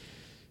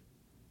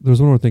 There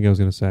was one more thing I was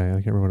going to say. I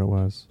can't remember what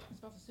it was. It's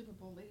about the Super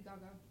Bowl. Lady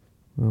Gaga.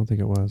 I don't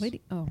think it was.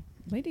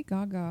 Lady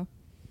Gaga.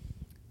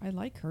 I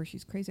like her.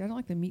 She's crazy. I don't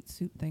like the meat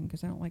suit thing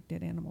because I don't like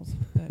dead animals.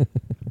 But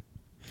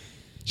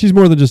She's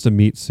more than just a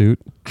meat suit.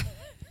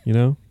 You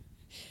know?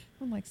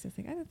 one likes to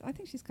think. I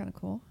think she's kind of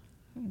cool.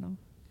 I don't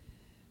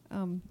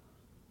know.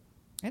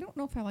 I don't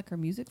know if I like her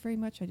music very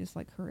much. I just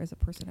like her as a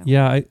personality.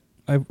 Yeah,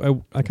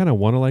 I kind of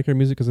want to like her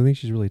music because I think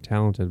she's really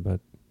talented,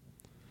 but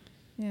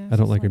Yeah. I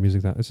don't like her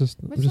music that. It's just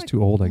I'm much just like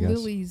too old, I guess.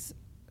 Lily's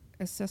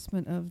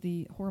assessment of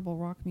the horrible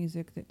rock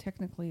music that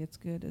technically it's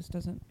good is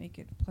doesn't make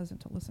it pleasant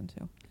to listen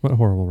to. What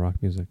horrible rock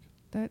music?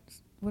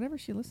 That's whatever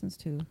she listens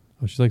to.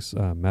 Oh, she likes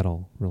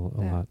metal a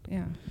lot.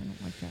 Yeah, I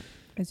don't like that.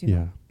 As you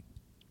know.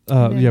 Yeah.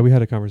 And then- Yeah, we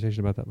had a conversation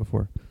about that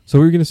before. So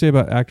what were you going to say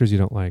about actors you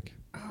don't like?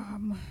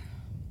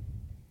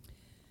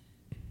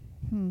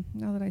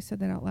 Now that I said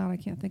that out loud, I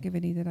can't think of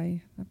any that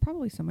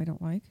probably some I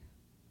don't like.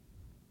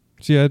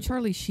 See,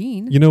 Charlie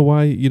Sheen. you know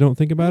why you don't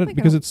think about I it? think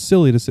Because I- it's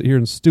silly to sit here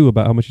and stew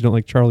about how much you don't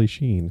like Charlie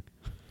Sheen.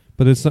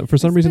 But it's not, for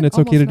some It's reason been it's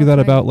okay to almost do that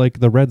no time. about like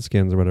the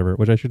Redskins or whatever,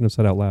 which I shouldn't have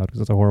said out loud because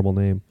it's a horrible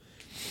name.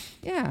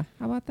 Yeah,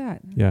 how about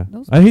that? Yeah.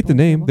 Those I hate people the are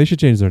name. terrible. They should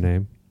change their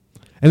name.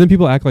 And then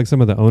people act like some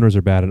of the owners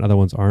are bad and other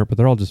ones aren't, but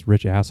they're all just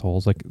rich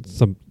assholes. Like there's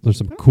some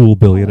don't cool know.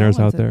 billionaires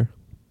Paul out Allen's there.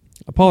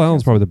 Paul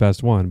Allen's asshole. probably the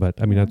best one, but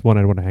I mean Yeah. that's one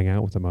I'd want to hang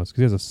out with the most because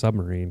he has a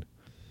submarine.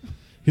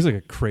 He's like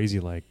a crazy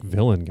like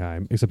villain guy,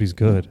 except he's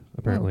good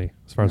apparently,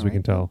 as far as we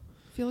Alright. can tell.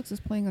 Felix is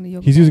playing on a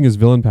yoga. He's ball. using his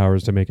villain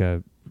powers to make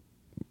a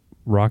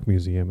rock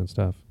museum and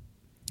stuff,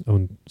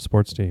 own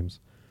sports teams.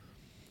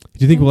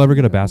 Do you think Yeah, we'll ever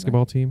get a something like that.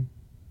 basketball team?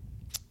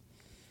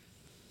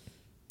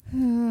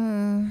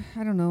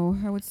 I don't know.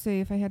 I would say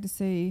if I had to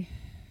say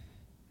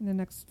in the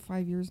next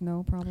 5 years,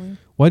 no, probably.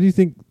 Why do you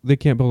think they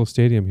can't build a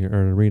stadium here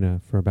or an arena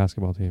for a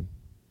basketball team?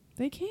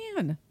 They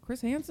can.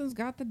 Chris Hansen's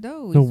got the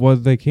dough. No, well,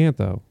 they can't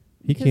though.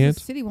 He because can't.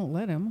 The city won't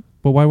let him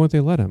But why won't they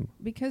let him?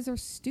 because they're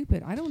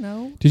stupid. I don't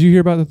know. Did you hear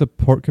about that? The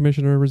port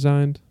commissioner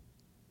resigned,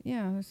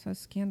 Yeah, there's a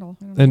scandal.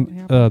 I don't know what and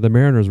happened. the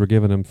Mariners were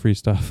giving him free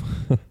stuff.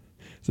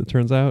 as it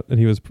turns out, and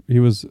he was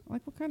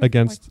Like what kind of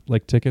against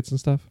like tickets and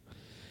stuff,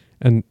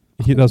 and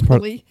that was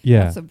part. Really?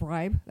 Yeah, That's a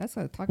bribe. That's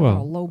a talk Well,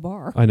 about a low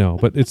bar. I know,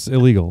 but it's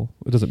illegal.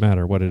 It doesn't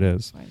matter what it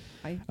is.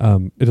 It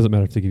doesn't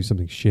matter if they give you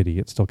something shitty;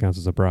 it still counts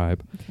as a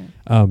bribe.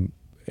 Okay.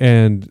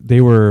 And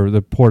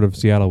the Port of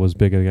Seattle was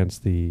big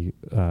against the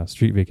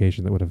street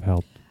vacation that would have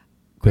helped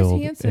Chris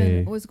build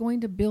Hansen was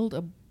going to build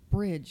a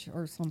bridge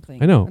or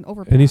something. I know, an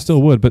overpass. and he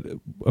still would, but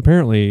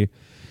apparently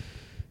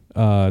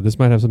this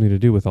might have something to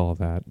do with all of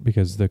that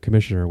because the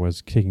commissioner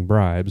was taking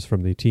bribes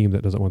from the team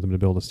that doesn't want them to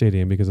build a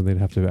stadium because then they'd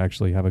have to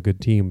actually have a good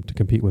team to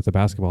compete with the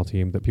basketball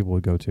team that people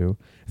would go to.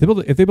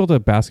 If they built a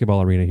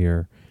basketball arena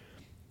here,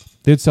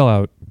 they'd sell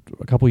out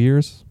a couple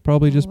years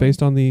probably just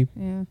based on the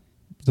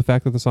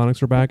fact that the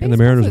Sonics were back, and the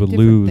Mariners would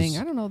lose. Thing.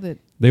 I don't know that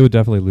They would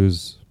definitely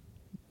lose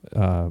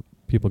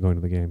people going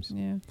to the games.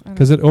 Yeah,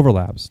 Because it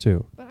overlaps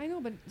too. But I know,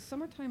 but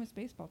summertime is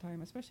baseball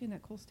time, especially in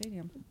that cool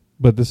stadium.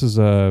 But this is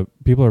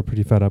people are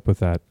pretty fed up with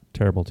that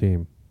terrible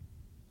team.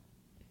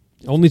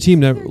 Only team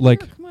never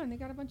like. Come on, they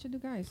got a bunch of new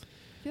guys.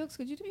 Felix,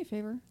 could you do me a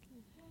favor?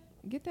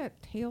 Get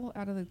that tail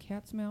out of the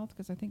cat's mouth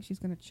because I think she's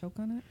going to choke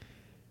on it.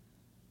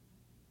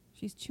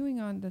 She's chewing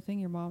on the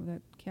thing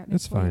that cat It's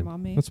next door your fine.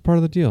 mom made. That's part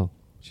of the deal.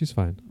 She's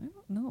fine. I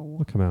don't know.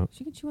 It'll come out.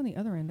 She can chew on the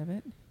other end of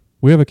it.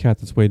 We have a cat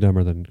that's way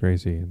dumber than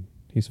Gracie, and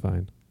he's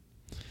fine.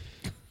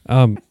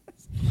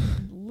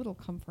 Little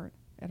comfort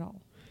at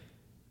all.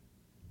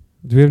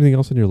 Do we have anything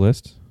else on your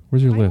list?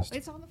 Where's your I don't- list?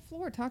 It's on the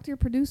floor. Talk to your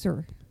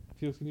producer.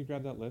 Felix, can you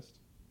grab that list?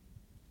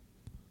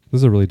 This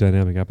is a really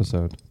dynamic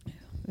episode.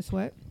 This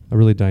what? A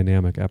really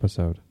dynamic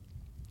episode.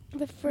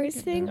 The first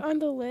Get thing there. on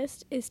the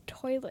list is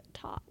toilet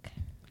talk.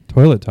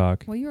 Toilet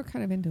talk. Well, you were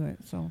kind of into it,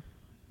 so.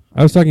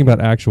 I was talking about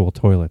actual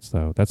toilets,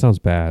 though. That sounds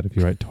bad if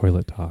you write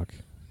toilet talk.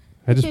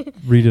 I just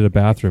redid a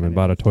bathroom and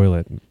bought a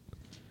toilet.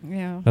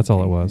 Yeah. That's all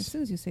it okay. was. As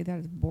soon as you say that,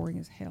 it's boring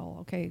as hell.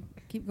 Okay,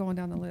 keep going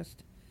down the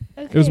list.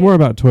 Okay. It was more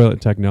about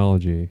toilet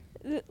technology.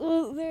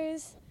 Well,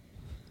 there's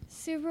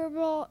Super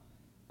Bowl,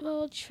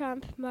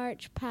 Trump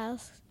march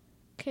past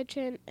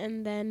kitchen,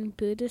 and then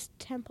Buddhist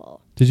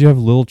temple. Did you have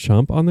Lil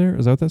Chump on there?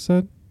 Is that what that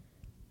said?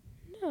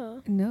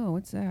 No, No,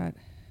 what's that?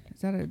 Is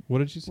that a What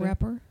did you say?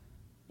 rapper?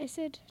 I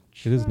said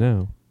It is Trump.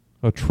 now.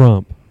 Oh,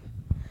 Trump.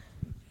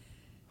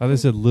 I they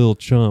said Lil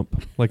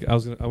Chump. Like I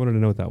wanted to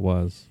know what that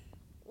was.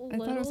 I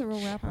thought it was a real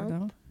rapper, Chump.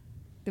 though.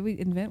 Did we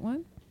invent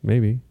one?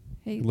 Maybe.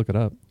 Hey, Look it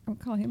up. I'll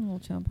call him a little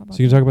chump. How about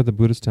So you can that? talk about the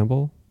Buddhist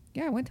temple?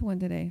 Yeah, I went to one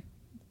today.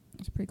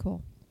 It's pretty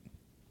cool.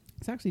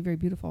 It's actually very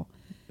beautiful.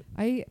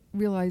 I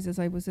realized as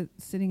I was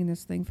sitting in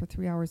this thing for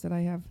 3 hours that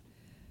I have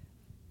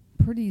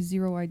pretty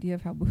zero idea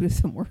of how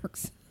Buddhism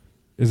works.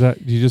 Is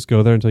that do you just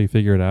go there until you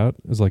figure it out?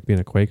 Is like being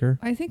a Quaker?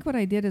 I think what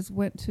I did is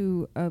went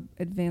to a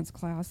advanced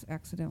class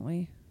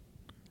accidentally.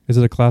 Is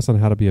it a class on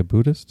how to be a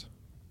Buddhist?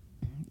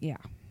 Yeah.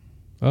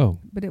 Oh,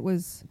 But it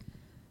was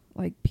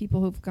like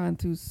people who've gone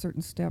through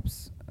certain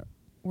steps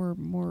were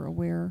more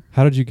aware.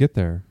 how did you get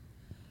there?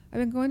 I've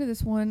been going to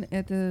this one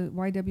at the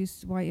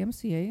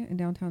YMCA in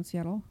downtown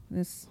Seattle.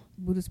 This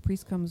Buddhist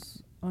priest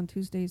comes on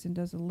Tuesdays and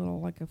does a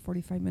little, like a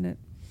 45-minute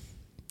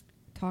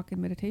talk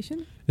and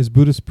meditation. Is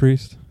Buddhist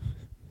Priest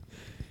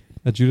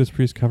a Judas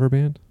Priest cover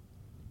band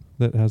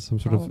that has some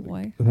sort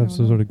Probably. of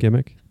sort of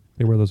gimmick?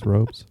 They wear those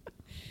robes.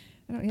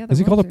 The Is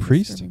he called a robes are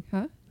priest? disturbing.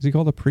 Huh? Is he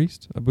called a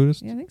priest? A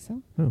Buddhist? Yeah, I think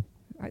so. Oh.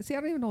 I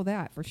don't even know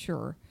that for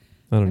sure.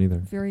 I don't I'm either.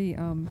 Very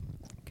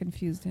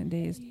confused and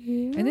dazed.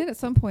 Yeah. And then at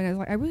some point, I was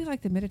like, I really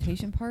like the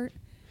meditation part.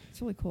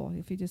 It's really cool.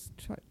 If you just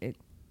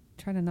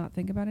try to not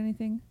think about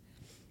anything,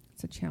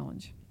 it's a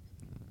challenge.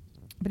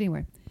 But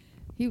anyway,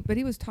 he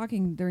was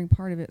talking during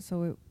part of it,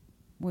 so it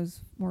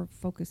was more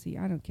focusy.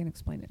 Can't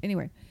explain it.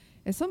 Anyway,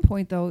 at some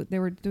point though, they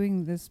were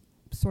doing this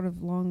sort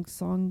of long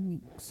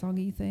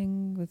songy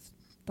thing with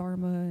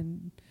Dharma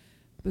and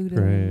Buddha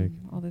Greg.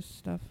 and all this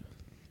stuff.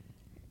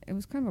 It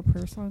was kind of a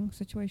prayer song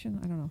situation.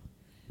 I don't know.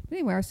 But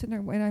anyway, I was sitting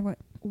there and I went,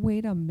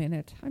 wait a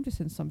minute. I'm just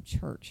in some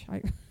church.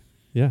 I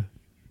Yeah.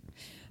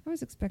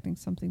 was expecting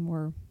something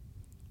more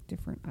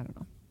different. I don't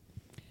know.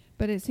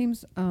 But it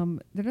seems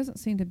there doesn't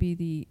seem to be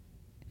the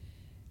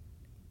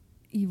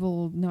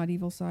evil, not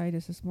evil side.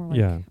 It's just more like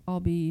Yeah. I'll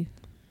be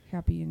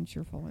happy and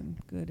cheerful and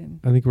good, and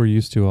I think we're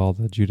used to all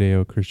the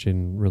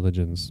Judeo-Christian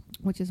religions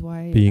which is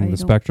why being I the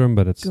don't spectrum,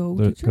 but it go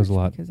to goes a church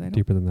lot because I don't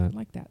deeper than that.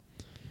 like that.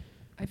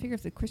 I figure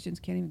if the Christians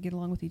can't even get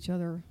along with each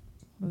other,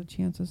 what are the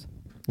chances?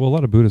 Well, a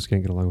lot of Buddhists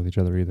can't get along with each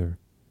other either.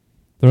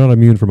 They're not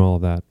immune from all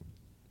of that.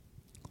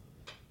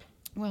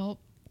 Well,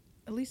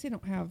 at least they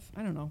don't have.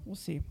 I don't know. We'll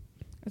see.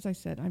 As I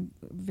said, I'm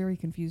very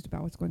confused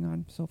about what's going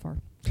on so far.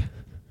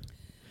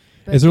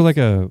 But Is it like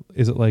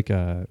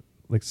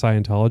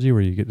Scientology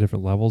where you get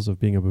different levels of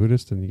being a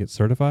Buddhist and you get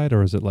certified,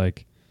 or is it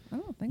like I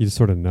don't think you just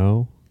sort of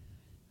know?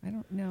 I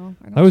don't know.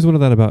 I always wondered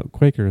that about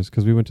Quakers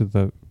because we went to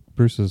the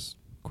Bruce's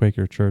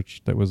Quaker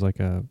church that was like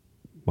a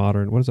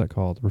modern. What is that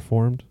called?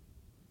 Reformed?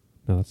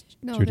 No, that's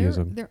no,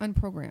 Judaism. they're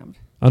unprogrammed.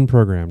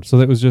 Unprogrammed. So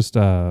that was just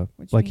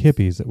Which like means-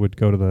 hippies that would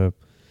go to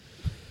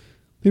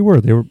They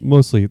were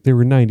 90%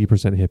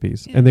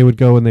 hippies, Yeah. and they would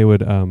go and they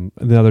would and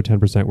the other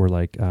 10% were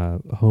like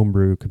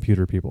homebrew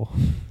computer people,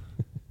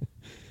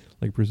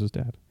 like Bruce's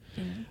dad.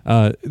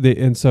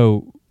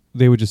 So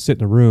they would just sit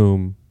in a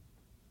room,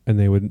 and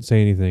they wouldn't say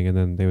anything, and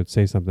then they would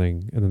say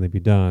something, and then they'd be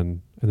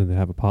done, and then they'd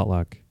have a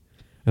potluck.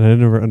 And I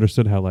never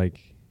understood how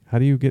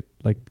do you get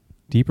like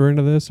deeper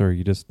into this, or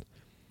you just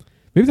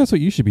maybe that's what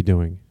you should be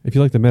doing if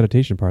you like the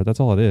meditation part. That's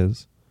all it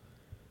is.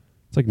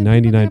 It's like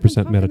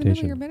 99%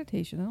 meditation. Your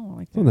meditation. I don't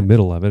like It's that. in the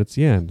middle of it. It's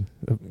the end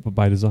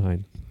by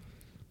design.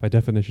 By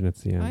definition,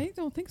 it's the end. I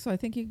don't think so. I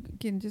think you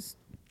can just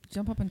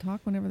jump up and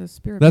talk whenever the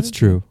spirit. That's moves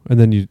true. And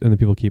then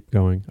people keep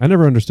going. I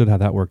never understood how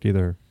that worked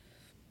either.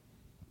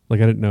 Like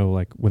I didn't know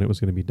like when it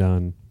was going to be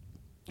done,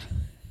 you.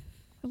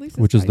 At least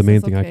which it's is the nice. main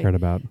It's thing okay. I cared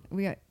about.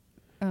 We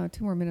got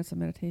 2 more minutes of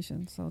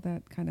meditation, so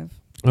that kind of.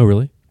 Oh,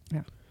 really?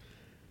 Yeah.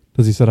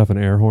 Does he set off an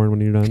air horn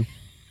when you're done?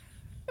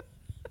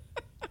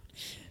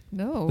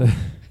 No,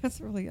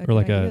 that's really a Or good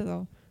like idea,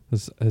 though.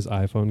 His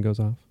iPhone goes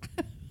off?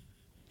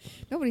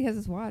 Nobody has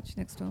his watch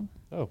next to him.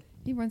 Oh.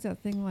 He runs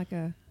that thing like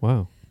a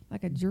Wow.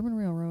 German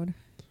railroad.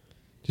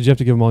 Did you have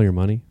to give him all your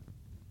money?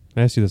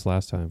 I asked you this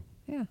last time.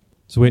 Yeah.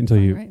 So wait until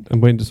Fine, you. right?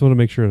 I'm waiting. Just want to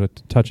make sure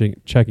that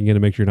checking in to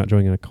make sure you're not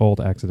joining a cult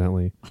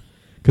accidentally.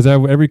 Because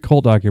every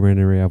cult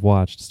documentary I've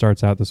watched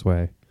starts out this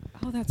way.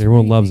 Oh, that's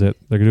Everyone right. loves it.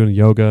 They're doing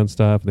yoga and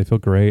stuff. And they feel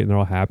great, and they're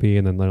all happy.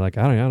 And then they're like,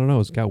 I don't know.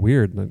 It's got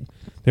weird. And then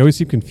they always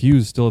seem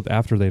confused still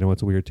after they know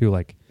it's weird too.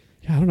 Like,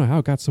 yeah, I don't know how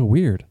it got so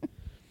weird.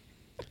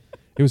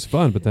 It was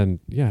fun, but then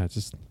it's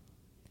just.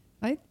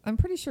 I'm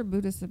pretty sure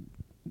Buddhists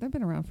they've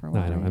been around for a No,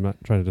 while. I know. right? I'm not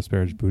trying to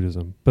disparage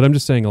Buddhism, but I'm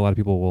just saying a lot of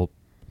people will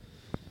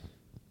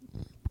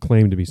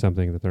claim to be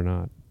something that they're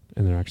not,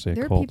 and they're actually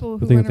There a are cult. people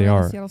The who thing run that they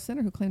around the are. Seattle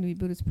Center who claim to be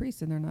Buddhist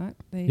priests, and they're not.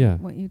 They Yeah.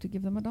 want you to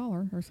give them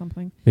 $1 or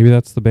something. Maybe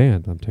that's the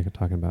band I'm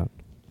talking about,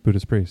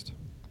 Buddhist priest.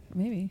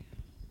 Maybe.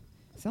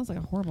 Sounds like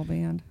a horrible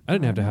band. I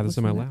didn't have to I'm have not this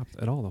in my listening lap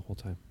at all the whole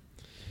time.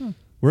 Huh.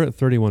 We're at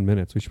 31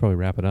 minutes. We should probably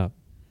wrap it up.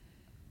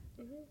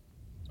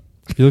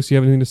 Felix, do you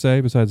have anything to say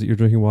besides that you're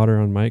drinking water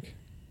on mic?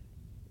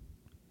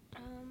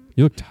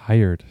 You look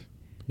tired.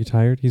 You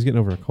tired? He's getting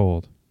over a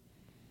cold.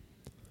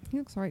 He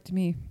looks all right to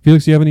me.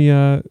 Felix, do you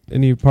have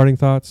any parting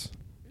thoughts?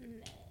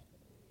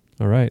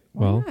 All right.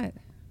 Why not?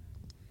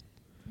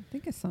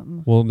 Think of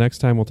something. Well, next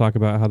time we'll talk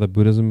about how the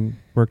Buddhism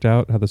worked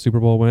out, how the Super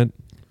Bowl went.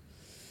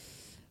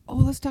 Oh,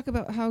 let's talk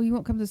about how you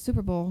won't come to the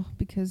Super Bowl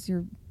because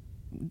you're.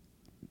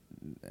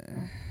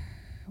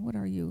 What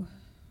are you?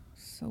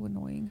 So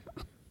annoying.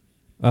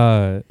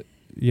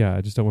 Yeah,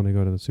 I just don't want to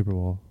go to the Super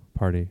Bowl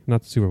party.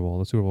 Not the Super Bowl,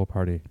 the Super Bowl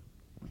party.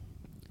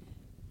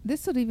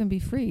 This would even be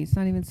free. It's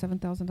not even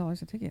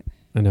 $7,000 a ticket,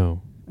 I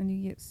know. and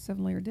you get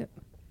 7-layer dip.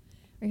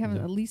 Are you having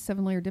No. at least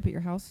 7-layer dip at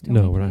your house? Tell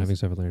No, me, we're not please.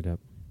 having 7-layer dip.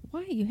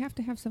 Why? You have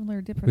to have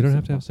 7-layer dip. for We the don't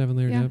have Super to have Bowl.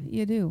 7-layer Yeah, dip.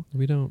 you do.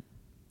 We don't.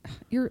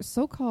 Your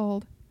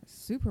so-called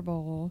Super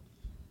Bowl.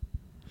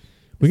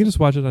 We can just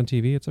watch it on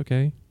TV. It's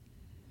okay.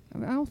 I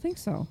don't think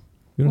so.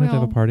 We don't have to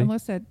have a party.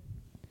 Unless that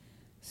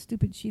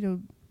stupid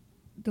Cheeto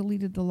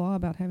deleted the law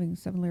about having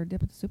 7-layer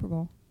dip at the Super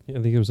Bowl. Yeah,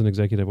 I think it was an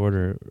executive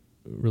order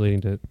relating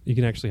to. You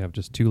can actually have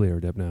just 2-layer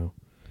dip now.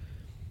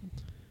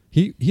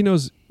 He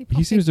knows.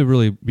 He seems to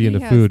really be he into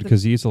has food the-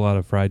 because he eats a lot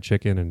of fried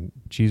chicken and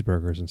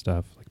cheeseburgers and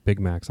stuff, like Big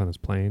Macs on his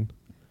plane.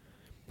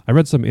 I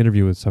read some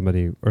interview with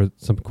somebody or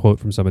some quote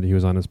from somebody who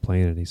was on his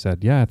plane, and he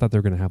said, "Yeah, I thought they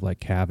were going to have like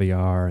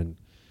caviar and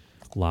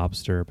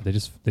lobster, but they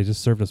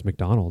just served us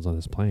McDonald's on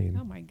this plane."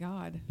 Oh my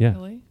God! Yeah.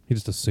 Really? He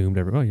just assumed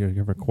you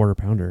have a quarter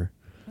pounder.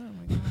 Oh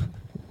my God!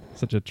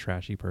 Such a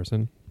trashy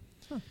person.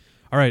 Huh.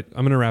 All right,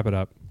 I'm going to wrap it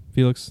up.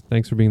 Felix,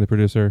 thanks for being the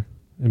producer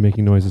and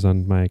making noises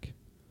on mic.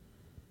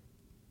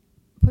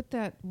 Put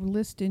that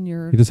list in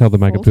your. He just held the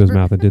mic up to his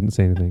folder. mouth and didn't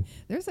say anything.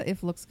 There's a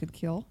if looks could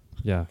kill.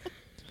 Yeah.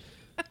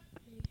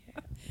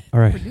 All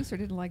right. Producer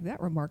didn't like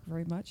that remark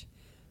very much.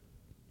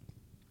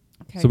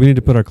 Okay. So we need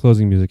to put our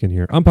closing music in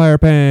here. Umpire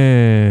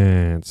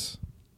Pants.